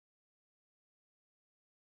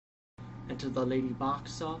into the lady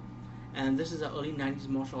boxer. And this is an early 90s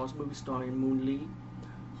martial arts movie starring Moon Lee,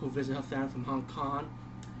 who visits her family from Hong Kong.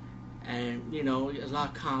 And, there's a lot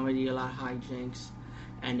of comedy, a lot of hijinks.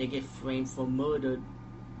 And they get framed for murder,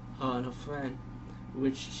 her and her friend,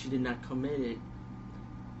 which she did not commit it.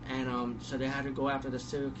 And so they had to go after the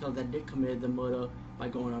serial killer that did commit the murder by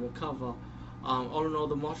going undercover. All in all,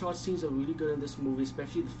 the martial arts scenes are really good in this movie,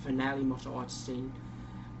 especially the finale martial arts scene.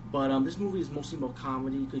 But this movie is mostly more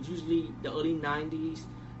comedy, because usually the early 90s,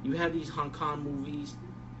 you have these Hong Kong movies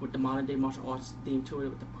with the modern day martial arts theme to it,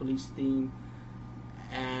 with the police theme.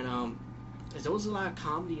 And there's always a lot of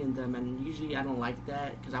comedy in them, and usually I don't like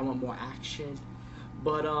that because I want more action.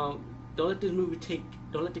 But don't let this movie take,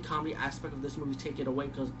 don't let the comedy aspect of this movie take it away,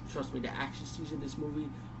 because trust me, the action scenes in this movie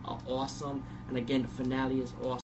are awesome, and again, the finale is awesome.